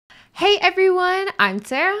Hey everyone, I'm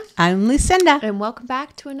Sarah. I'm Lucinda. And welcome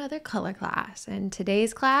back to another color class. And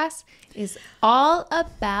today's class is all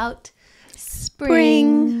about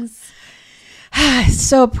springs.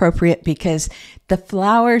 So appropriate because the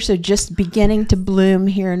flowers are just beginning to bloom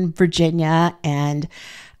here in Virginia, and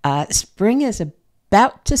spring is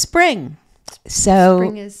about to spring. So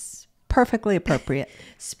Spring is perfectly appropriate.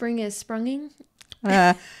 Spring is sprunging.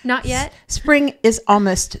 Not yet. Spring is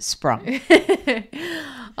almost sprung.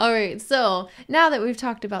 All right, so now that we've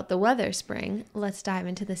talked about the weather spring, let's dive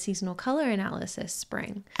into the seasonal color analysis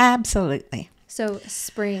spring. Absolutely. So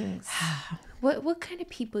springs. What kind of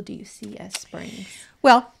people do you see as springs?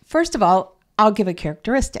 Well, first of all, I'll give a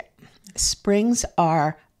characteristic. Springs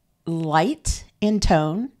are light in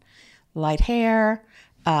tone, light hair,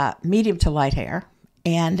 medium to light hair,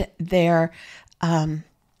 and they're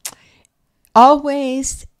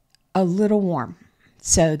always a little warm.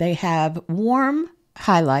 So they have warm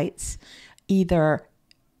highlights, either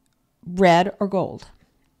red or gold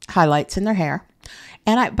highlights in their hair.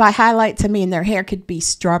 And by highlights, I mean their hair could be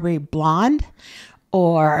strawberry blonde,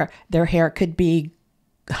 or their hair could be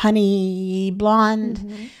honey blonde.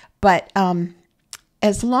 Mm-hmm. But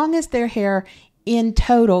as long as their hair in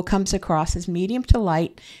total comes across as medium to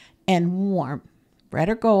light and warm, red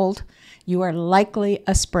or gold, you are likely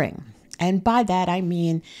a spring. And by that, I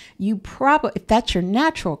mean you probably, if that's your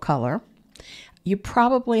natural color, you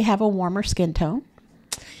probably have a warmer skin tone.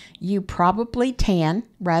 You probably tan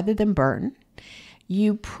rather than burn.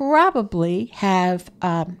 You probably have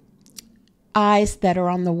eyes that are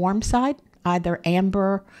on the warm side, either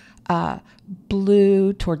amber,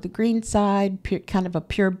 blue toward the green side, kind of a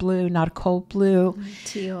pure blue, not a cold blue.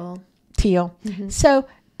 Teal. Mm-hmm. So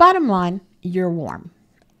bottom line, you're warm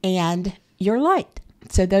and you're light.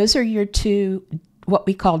 So those are your two, what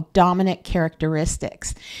we call dominant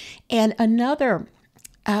characteristics. And another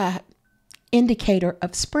indicator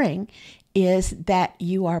of spring is that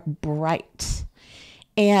you are bright.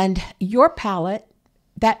 And your palette,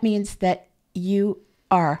 that means that you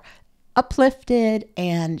are uplifted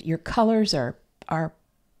and your colors are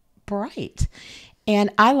bright. And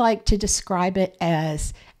I like to describe it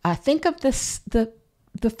as, think of the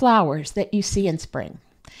flowers that you see in spring.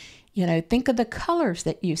 You know, think of the colors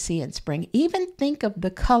that you see in spring. Even think of the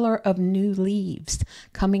color of new leaves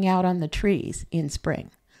coming out on the trees in spring.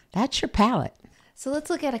 That's your palette. So let's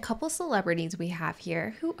look at a couple celebrities we have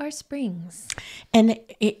here who are springs. And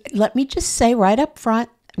let me just say right up front,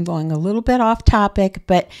 I'm going a little bit off topic,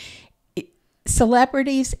 but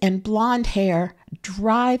celebrities and blonde hair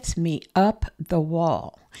drives me up the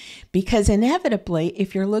wall. Because inevitably,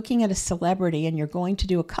 if you're looking at a celebrity and you're going to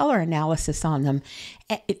do a color analysis on them,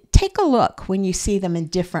 take a look when you see them in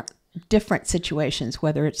different situations,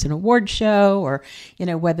 whether it's an award show or, you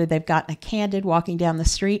know, whether they've gotten a candid walking down the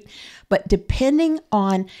street. But depending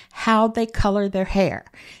on how they color their hair,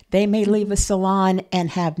 they may leave a salon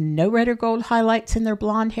and have no red or gold highlights in their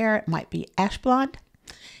blonde hair. It might be ash blonde,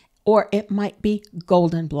 or it might be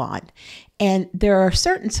golden blonde. And there are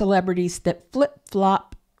certain celebrities that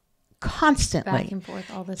flip-flop constantly. Back and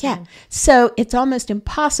forth all the time. Yeah. So it's almost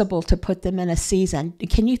impossible to put them in a season.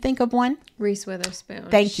 Can you think of one? Reese Witherspoon.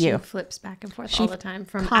 Thank you. She flips back and forth all the time,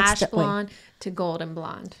 from ash blonde to golden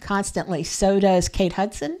blonde. Constantly. So does Kate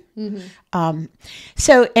Hudson. Mm-hmm.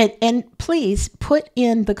 So please put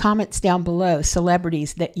in the comments down below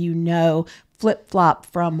celebrities that you know flip-flop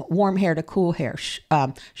from warm hair to cool hair.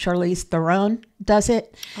 Charlize Theron does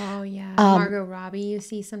it. Oh, yeah. Margot Robbie you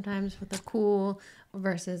see sometimes with a cool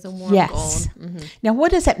versus a warm yes. gold. Mm-hmm. Now,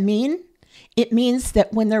 what does that mean? It means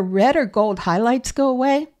that when their red or gold highlights go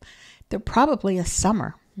away, they're probably a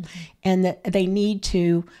summer. Mm-hmm. And that they need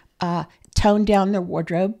to tone down their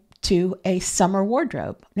wardrobe to a summer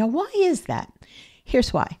wardrobe. Now, why is that?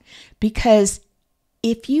 Here's why. Because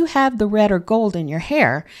if you have the red or gold in your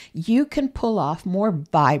hair, you can pull off more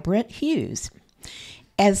vibrant hues.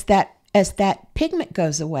 As that pigment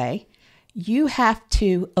goes away, you have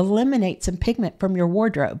to eliminate some pigment from your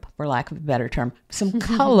wardrobe, for lack of a better term, some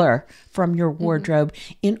color from your wardrobe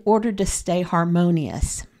in order to stay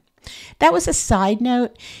harmonious. That was a side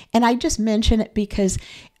note, and I just mention it because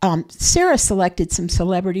Sarah selected some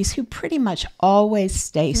celebrities who pretty much always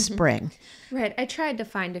stay spring. Right. I tried to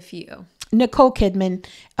find a few. Nicole Kidman,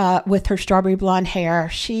 with her strawberry blonde hair,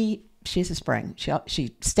 she's a spring.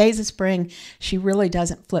 She stays a spring. She really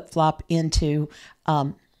doesn't flip-flop into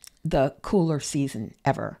the cooler season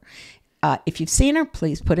ever. If you've seen her,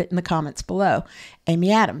 please put it in the comments below.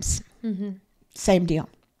 Amy Adams, same deal.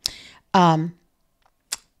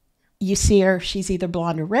 you see her, she's either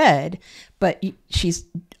blonde or red, but she's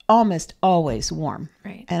almost always warm.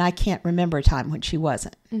 Right. And I can't remember a time when she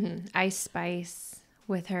wasn't. Ice Spice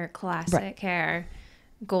with her classic hair.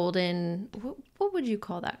 Golden, what would you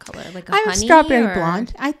call that color? Like a honey? Strawberry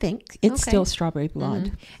blonde. I think it's still strawberry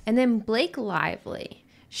blonde. And then Blake Lively,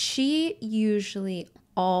 she usually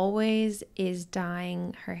always is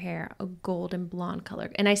dyeing her hair a golden blonde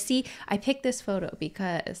color. And I picked this photo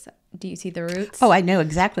because, do you see the roots? Oh, I know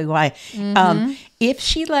exactly why. If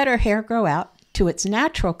she let her hair grow out to its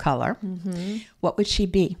natural color, what would she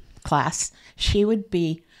be, class? She would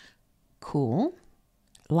be cool.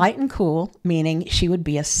 Light and cool, meaning she would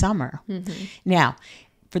be a summer. Now,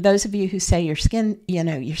 for those of you who say your skin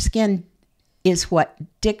is what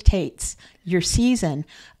dictates your season,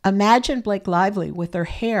 imagine Blake Lively with her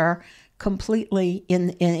hair completely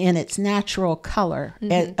in its natural color,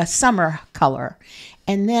 a summer color.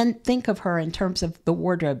 And then think of her in terms of the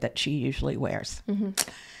wardrobe that she usually wears.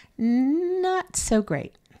 Not so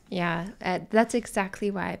great. Yeah, that's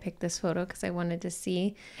exactly why I picked this photo, because I wanted to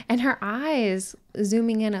see. And her eyes,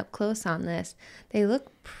 zooming in up close on this, they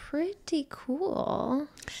look pretty cool.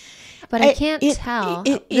 But I can't tell.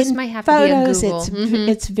 This might have photos, to be a Google.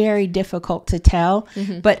 It's very difficult to tell.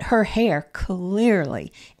 But her hair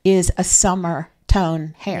clearly is a summer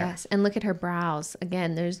tone hair. Yes, and look at her brows.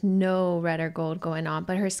 Again, there's no red or gold going on,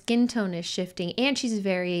 but her skin tone is shifting, and she's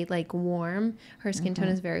very warm. Her skin tone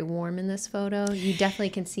is very warm in this photo. You definitely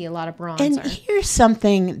can see a lot of bronzer. And here's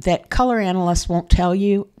something that color analysts won't tell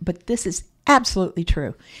you, but this is absolutely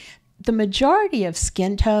true. The majority of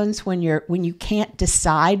skin tones, when you can't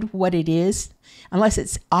decide what it is, unless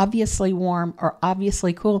it's obviously warm or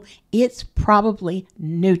obviously cool, it's probably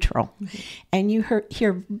neutral. And you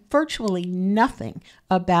hear virtually nothing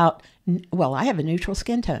about, well, I have a neutral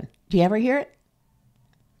skin tone. Do you ever hear it?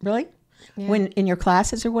 Really? Yeah. When in your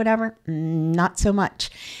classes or whatever? Not so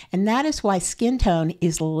much. And that is why skin tone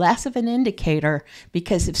is less of an indicator,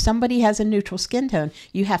 because if somebody has a neutral skin tone,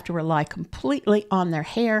 you have to rely completely on their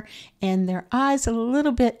hair and their eyes a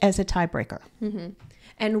little bit as a tiebreaker.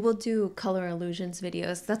 And we'll do color illusions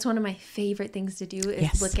videos. That's one of my favorite things to do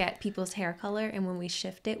is look at people's hair color, and when we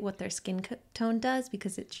shift it, what their skin tone does,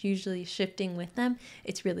 because it's usually shifting with them.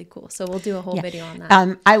 It's really cool. So we'll do a whole video on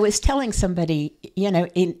that. I was telling somebody,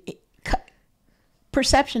 in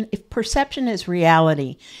perception, if perception is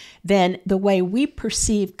reality, then the way we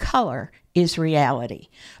perceive color is reality.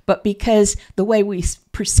 But because the way we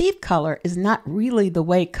perceive color is not really the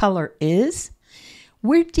way color is,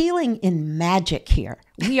 we're dealing in magic here.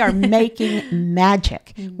 We are making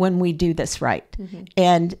magic when we do this right.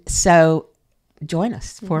 And so join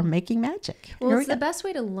us for making magic. Well, it's the best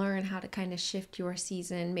way to learn how to kind of shift your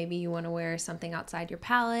season. Maybe you want to wear something outside your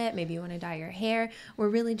palette. Maybe you want to dye your hair. We're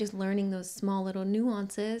really just learning those small little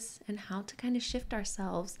nuances and how to kind of shift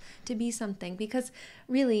ourselves to be something. Because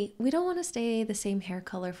really, we don't want to stay the same hair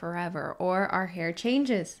color forever, or our hair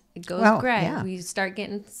changes. It goes gray. Yeah. We start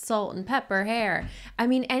getting salt and pepper hair. I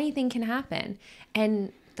mean, anything can happen.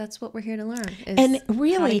 And that's what we're here to learn. And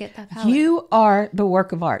really, you are the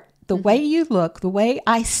work of art. The way you look, the way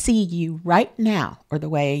I see you right now, or the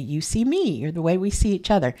way you see me, or the way we see each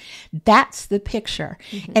other, that's the picture.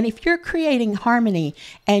 And if you're creating harmony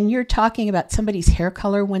and you're talking about somebody's hair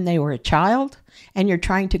color when they were a child, and you're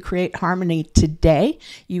trying to create harmony today,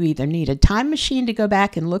 you either need a time machine to go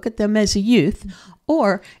back and look at them as a youth,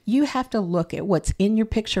 or you have to look at what's in your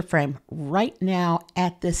picture frame right now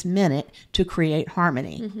at this minute to create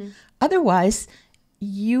harmony. Otherwise,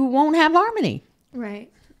 you won't have harmony. Right.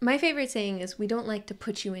 My favorite saying is, we don't like to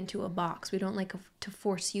put you into a box. We don't like to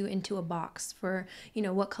force you into a box for,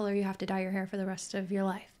 what color you have to dye your hair for the rest of your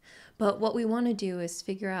life. But what we want to do is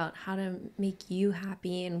figure out how to make you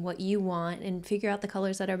happy and what you want, and figure out the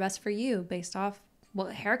colors that are best for you based off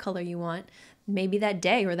what hair color you want, maybe that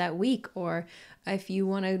day or that week, or if you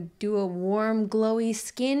want to do a warm, glowy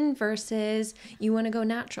skin versus you want to go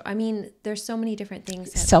natural. I mean, there's so many different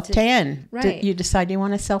things. Self-tan. Right. You decide you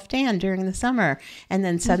want to self-tan during the summer, and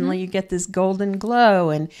then suddenly you get this golden glow.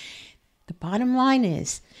 And the bottom line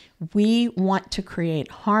is, we want to create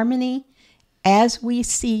harmony as we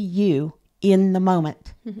see you in the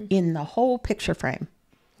moment, in the whole picture frame,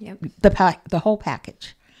 the whole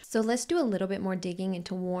package. So let's do a little bit more digging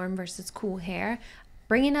into warm versus cool hair.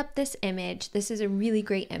 Bringing up this image, this is a really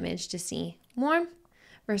great image to see. Warm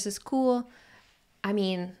versus cool. I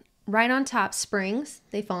mean, right on top, springs,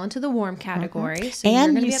 they fall into the warm category. So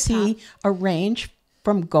and you see a range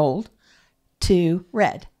from gold to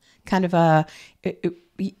red. Kind of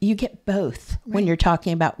you get both when you're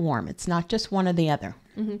talking about warm. It's not just one or the other.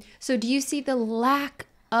 So do you see the lack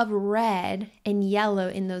of red and yellow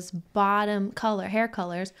in those bottom hair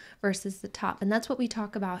colors versus the top. And that's what we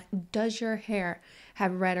talk about. Does your hair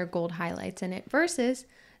have red or gold highlights in it versus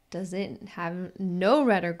does it have no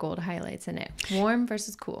red or gold highlights in it? Warm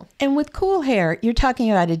versus cool. And with cool hair, you're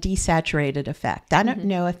talking about a desaturated effect. I don't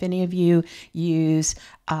know if any of you use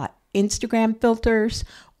Instagram filters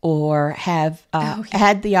or have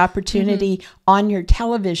had the opportunity on your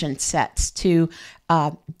television sets to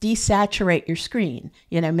desaturate your screen.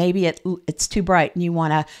 You know, maybe it's too bright and you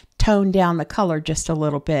want to tone down the color just a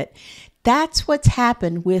little bit. That's what's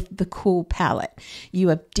happened with the cool palette. You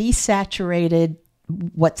have desaturated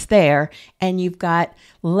what's there and you've got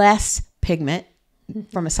less pigment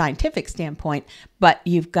from a scientific standpoint, but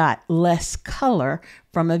you've got less color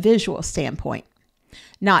from a visual standpoint.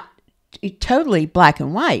 Not totally black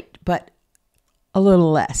and white, but a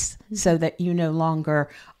little less, so that you no longer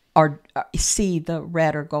see the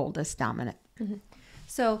red or gold as dominant.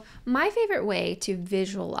 So my favorite way to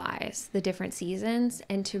visualize the different seasons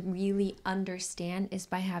and to really understand is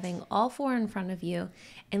by having all four in front of you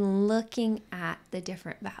and looking at the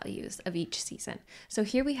different values of each season. So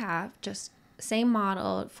here we have just same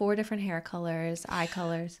model, 4 different hair colors, eye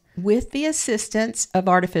colors. With the assistance of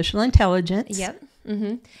artificial intelligence. Yep.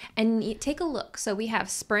 And you take a look. So we have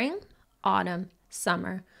spring, autumn,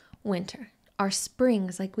 summer, winter. Our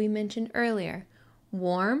springs, like we mentioned earlier,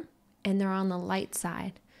 warm, and they're on the light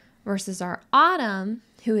side, versus our autumn,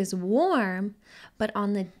 who is warm, but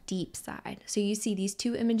on the deep side. So you see these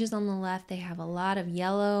 2 images on the left, they have a lot of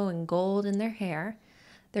yellow and gold in their hair.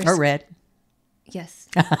 Or red. Yes.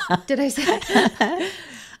 Did I say that?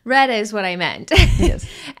 Red is what I meant. Yes.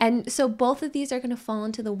 And so both of these are going to fall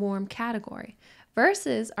into the warm category,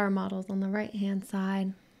 versus our models on the right-hand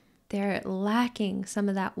side. They're lacking some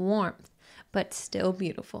of that warmth, but still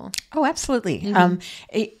beautiful. Oh, absolutely.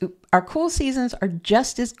 Our cool seasons are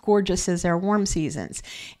just as gorgeous as our warm seasons.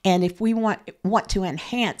 And if we want to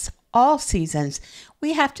enhance all seasons,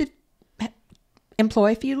 we have to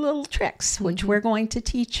employ a few little tricks, which we're going to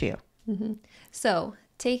teach you. So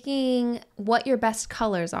taking what your best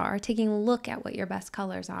colors are, taking a look at what your best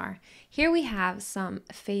colors are. Here we have some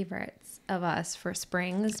favorites of us for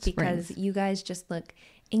springs. Because you guys just look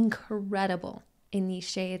incredible in these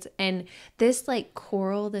shades. And this like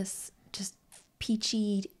coral, this just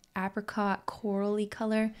peachy apricot corally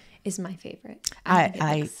color is my favorite.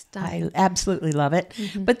 I absolutely love it.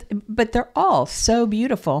 But they're all so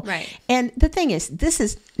beautiful. Right. And the thing is, this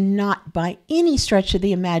is not by any stretch of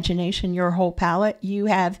the imagination your whole palette. You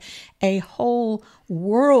have a whole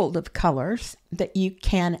world of colors that you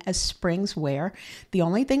can as springs wear. The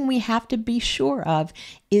only thing we have to be sure of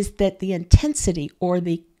is that the intensity, or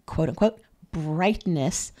the quote unquote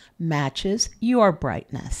brightness, matches your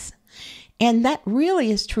brightness. And that really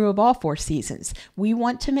is true of all 4 seasons. We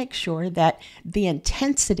want to make sure that the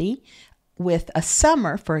intensity with a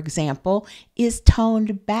summer, for example, is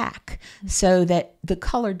toned back so that the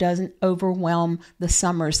color doesn't overwhelm the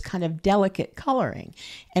summer's kind of delicate coloring.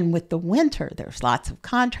 And with the winter, there's lots of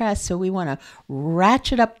contrast, so we want to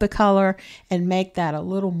ratchet up the color and make that a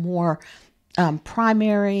little more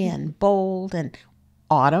primary and bold. And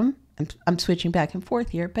autumn, I'm switching back and forth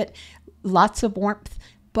here, but lots of warmth,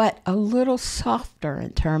 but a little softer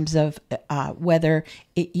in terms of whether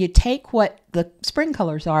you take what the spring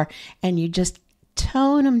colors are and you just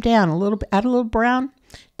tone them down a little bit, add a little brown,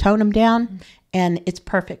 tone them down, and it's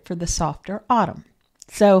perfect for the softer autumn.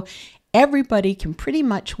 So everybody can pretty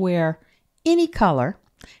much wear any color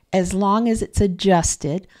as long as it's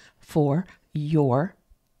adjusted for your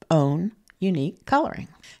own unique coloring.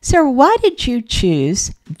 Sarah, why did you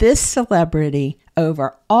choose this celebrity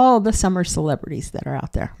over all the summer celebrities that are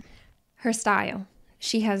out there? Her style.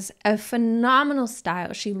 She has a phenomenal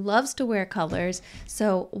style. She loves to wear colors.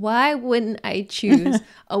 So why wouldn't I choose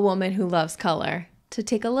a woman who loves color to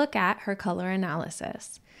take a look at her color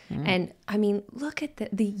analysis? And I mean, look at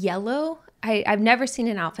the yellow. I've never seen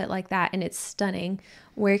an outfit like that, and it's stunning.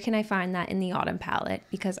 Where can I find that in the autumn palette?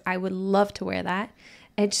 Because I would love to wear that.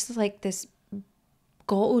 It's just like this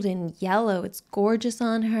golden yellow. It's gorgeous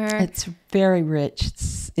on her. It's very rich.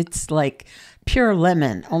 It's like pure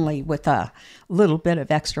lemon, only with a little bit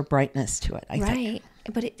of extra brightness to it, I think. Right.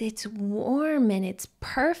 But it's warm and it's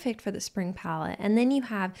perfect for the spring palette. And then you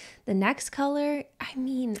have the next color. I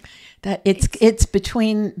mean, that it's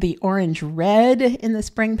between the orange red in the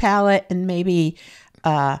spring palette and maybe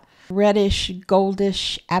reddish,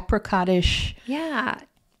 goldish, apricotish. Yeah.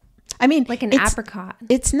 I mean, like an apricot.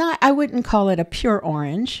 It's not, I wouldn't call it a pure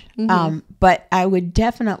orange, but I would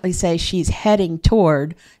definitely say she's heading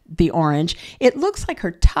toward the orange. It looks like her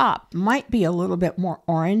top might be a little bit more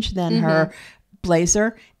orange than her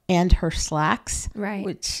blazer and her slacks. Right.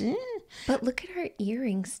 Which, but look at her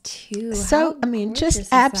earrings too. so, How I mean, gorgeous just is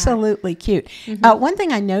that? absolutely cute. One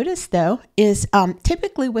thing I noticed, though, is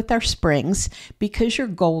typically with our springs, because you're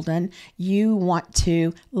golden, you want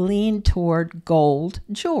to lean toward gold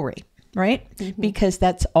jewelry, right? Because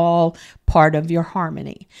that's all part of your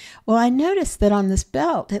harmony. Well, I noticed that on this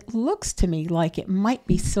belt, it looks to me like it might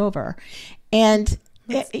be silver. And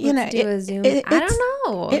Let's do a zoom. I don't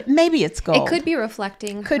know. Maybe it's gold. It could be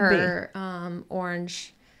reflecting her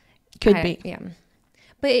orange. Could be. Yeah.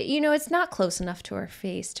 But, it's not close enough to her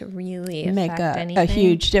face to really Make affect a anything.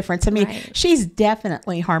 huge difference. I mean, Right. she's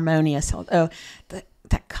definitely harmonious, although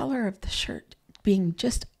that color of the shirt being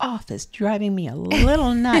just off is driving me a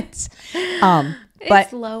little nuts. But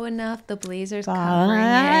it's low enough. The blazer's covering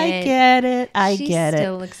I it. get it. She get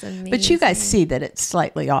still it. looks amazing. But you guys see that it's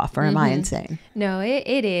slightly off, or am I insane? No,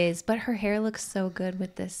 it is. But her hair looks so good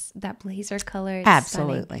with that blazer color. It's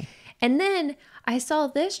Absolutely. stunning. And then I saw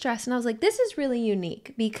this dress and I was like, this is really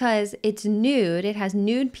unique because it's nude. It has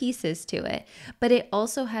nude pieces to it, but it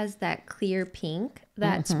also has that clear pink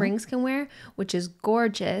that springs can wear, which is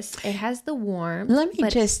gorgeous. It has the warmth.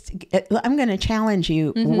 I'm going to challenge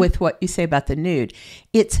you with what you say about the nude.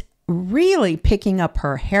 It's really picking up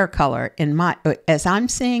her hair color as I'm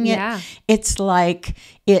seeing it. Yeah. It's like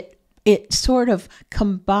it sort of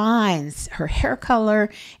combines her hair color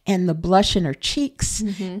and the blush in her cheeks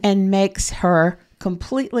and makes her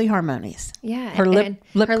completely harmonious. Yeah. Her lip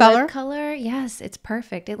her color? lip color, yes, it's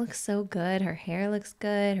perfect. It looks so good. Her hair looks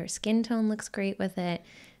good. Her skin tone looks great with it.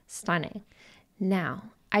 Stunning. Now,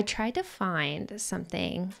 I tried to find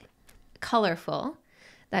something colorful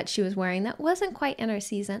that she was wearing that wasn't quite in her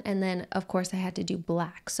season. And then, of course, I had to do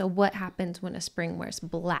black. So what happens when a spring wears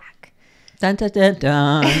black? Dun, dun, dun,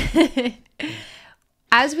 dun.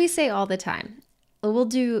 As we say all the time, we'll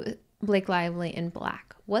do Blake Lively in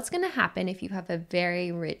black. What's going to happen if you have a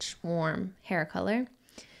very rich, warm hair color?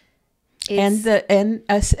 And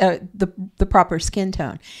the proper skin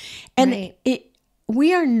tone. And right.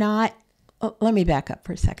 We are not, let me back up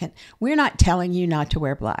for a second. We're not telling you not to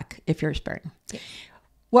wear black if you're spring. Yeah.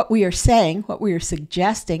 What we are saying, what we are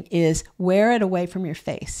suggesting is wear it away from your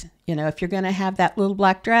face. If you're going to have that little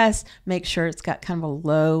black dress, make sure it's got kind of a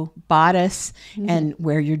low bodice and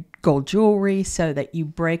wear your gold jewelry so that you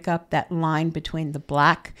break up that line between the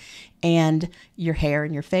black and your hair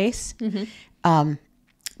and your face.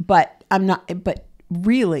 But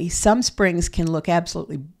really, some springs can look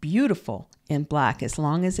absolutely beautiful in black as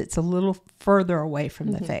long as it's a little further away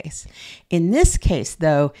from the face. In this case,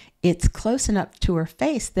 though, it's close enough to her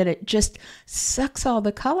face that it just sucks all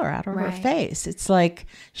the color out of her face. It's like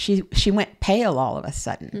she went pale all of a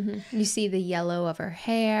sudden. You see the yellow of her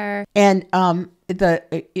hair. And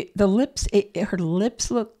the lips, her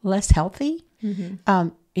lips look less healthy.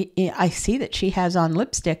 I see that she has on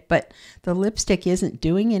lipstick, but the lipstick isn't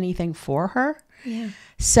doing anything for her. Yeah.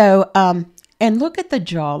 So, and look at the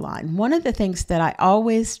jawline. One of the things that I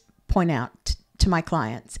always point out to my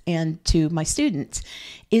clients and to my students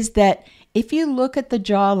is that if you look at the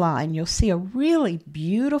jawline, you'll see a really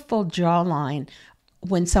beautiful jawline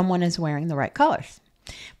when someone is wearing the right colors.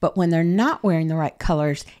 But when they're not wearing the right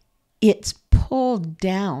colors, it's pulled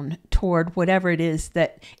down toward whatever it is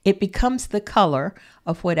that it becomes the color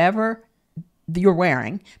of whatever you're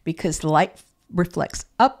wearing because the light reflects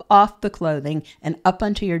up off the clothing and up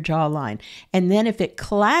onto your jawline. And then if it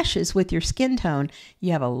clashes with your skin tone,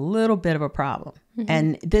 you have a little bit of a problem.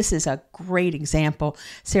 And this is a great example.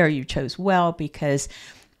 Sarah, you chose well because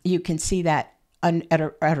you can see that at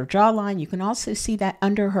her jawline. You can also see that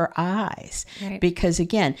under her eyes because,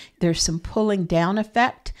 again, there's some pulling down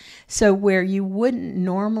effect. So where you wouldn't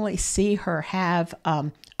normally see her have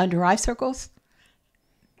under eye circles,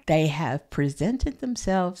 they have presented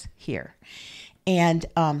themselves here. And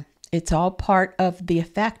it's all part of the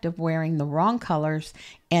effect of wearing the wrong colors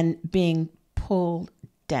and being pulled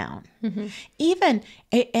down. Even,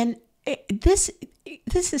 this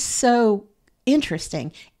is so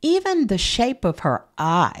interesting. Even the shape of her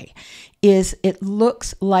eye it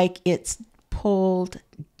looks like it's pulled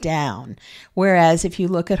down. Whereas if you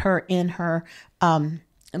look at her in her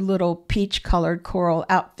little peach colored coral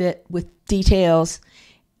outfit with details,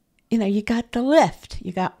 you got the lift.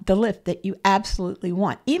 You got the lift that you absolutely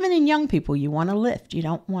want. Even in young people, you want a lift. You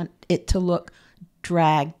don't want it to look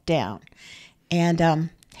dragged down. And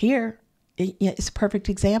here, it's a perfect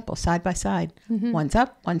example, side by side. One's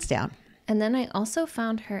up, one's down. And then I also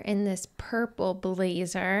found her in this purple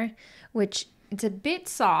blazer, which it's a bit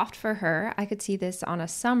soft for her. I could see this on a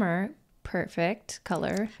summer perfect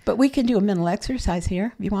color. But we can do a mental exercise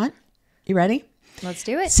here if you want. You ready? Let's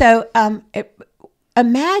do it. So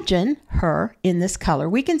imagine her in this color.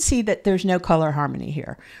 We can see that there's no color harmony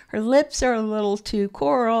here. Her lips are a little too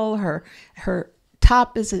coral. Her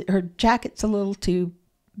jacket's a little too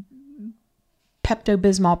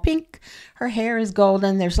Pepto-Bismol pink. Her hair is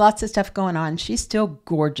golden. There's lots of stuff going on. She's still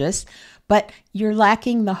gorgeous, but you're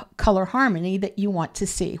lacking the color harmony that you want to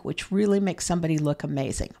see, which really makes somebody look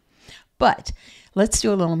amazing. But let's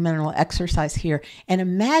do a little mental exercise here and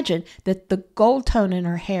imagine that the gold tone in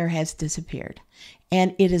her hair has disappeared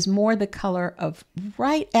and it is more the color of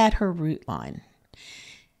right at her root line,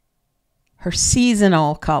 her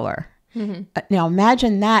seasonal color. Mm-hmm. Now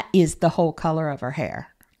imagine that is the whole color of her hair.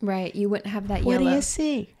 Right. You wouldn't have that What yellow. do you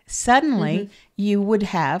see? Suddenly, you would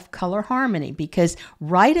have color harmony because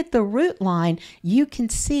right at the root line, you can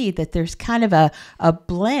see that there's kind of a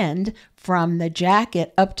blend from the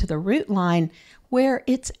jacket up to the root line where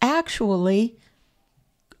it's actually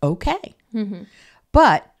okay. Mm-hmm.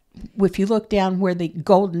 But if you look down where the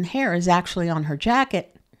golden hair is actually on her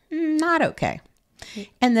jacket, not okay.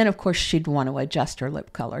 And then, of course, she'd want to adjust her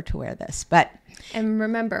lip color to wear this. And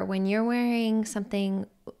remember, when you're wearing something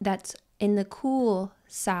that's in the cool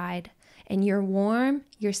side and you're warm,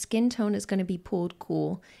 your skin tone is going to be pulled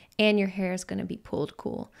cool and your hair is going to be pulled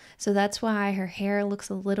cool. So that's why her hair looks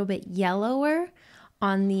a little bit yellower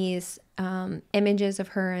on these images of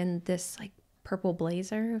her in this like purple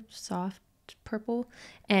blazer, soft purple,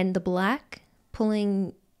 and the black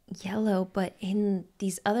pulling yellow, but in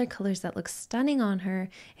these other colors that look stunning on her,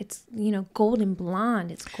 it's, golden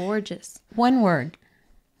blonde. It's gorgeous. One word,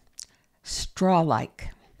 straw-like.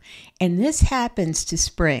 And this happens to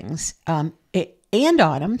springs and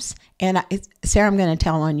autumns. And Sarah, I'm going to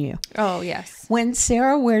tell on you. Oh, yes. When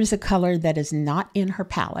Sarah wears a color that is not in her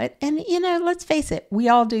palette, and, let's face it, we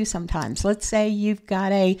all do sometimes. Let's say you've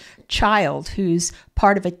got a child who's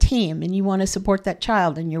part of a team and you want to support that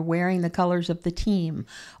child and you're wearing the colors of the team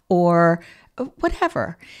or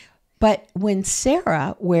whatever. But when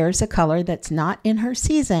Sarah wears a color that's not in her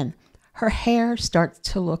season, her hair starts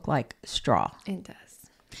to look like straw. It does.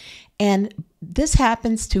 And this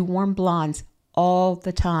happens to warm blondes all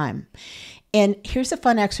the time. And here's a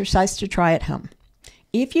fun exercise to try at home.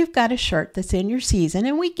 If you've got a shirt that's in your season,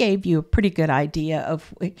 and we gave you a pretty good idea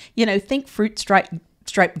of, think fruit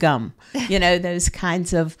stripe gum, those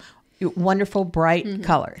kinds of wonderful bright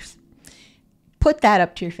colors. Put that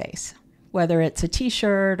up to your face, whether it's a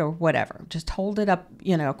t-shirt or whatever. Just hold it up,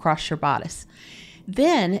 across your bodice.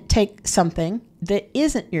 Then take something that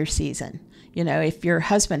isn't your season. If your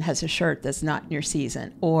husband has a shirt that's not in your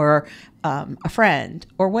season, or a friend,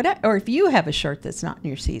 or whatever, or if you have a shirt that's not in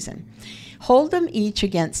your season, hold them each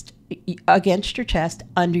against your chest,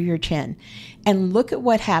 under your chin, and look at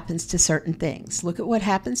what happens to certain things. Look at what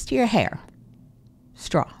happens to your hair,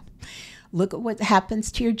 straw. Look at what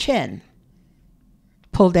happens to your chin,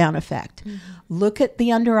 pull down effect. Mm-hmm. Look at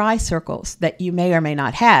the under eye circles that you may or may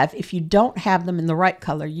not have. If you don't have them in the right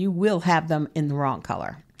color, you will have them in the wrong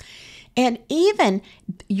color. And even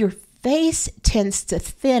your face tends to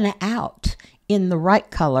thin out in the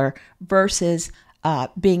right color versus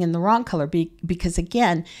being in the wrong color because,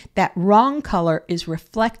 again, that wrong color is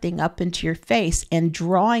reflecting up into your face and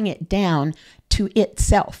drawing it down to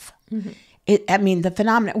itself. Mm-hmm. The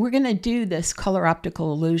phenomenon, we're going to do this color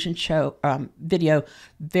optical illusion show video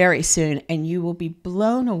very soon, and you will be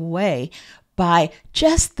blown away by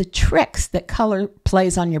just the tricks that color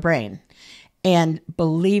plays on your brain. And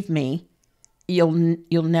believe me, you'll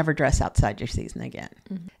never dress outside your season again.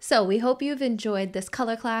 Mm-hmm. So we hope you've enjoyed this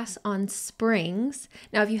color class on springs.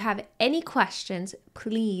 Now, if you have any questions,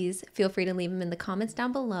 please feel free to leave them in the comments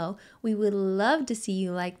down below. We would love to see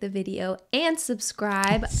you like the video and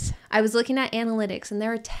subscribe. Yes. I was looking at analytics and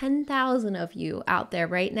there are 10,000 of you out there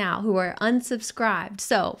right now who are unsubscribed.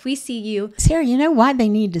 So if we see you. Sarah, you know why they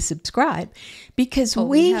need to subscribe? Because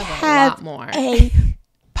we have a lot more. A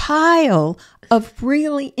pile of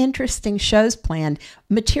really interesting shows planned,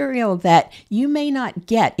 material that you may not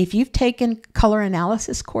get if you've taken color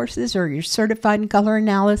analysis courses or you're certified in color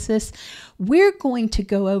analysis. We're going to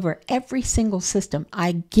go over every single system.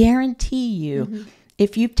 I guarantee you,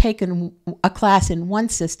 if you've taken a class in one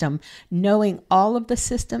system, knowing all of the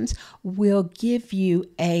systems will give you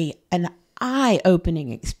an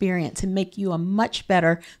eye-opening experience and make you a much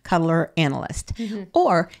better color analyst. Mm-hmm.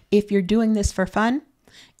 Or if you're doing this for fun,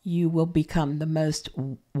 you will become the most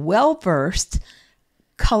well-versed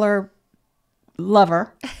color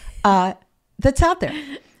lover that's out there.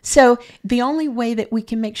 So the only way that we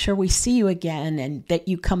can make sure we see you again and that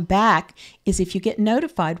you come back is if you get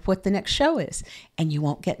notified what the next show is. And you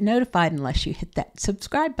won't get notified unless you hit that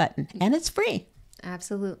subscribe button. And it's free.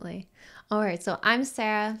 Absolutely. All right. So I'm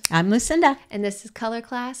Sarah, I'm Lucinda. and this is Color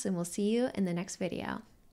Class, and we'll see you in the next video.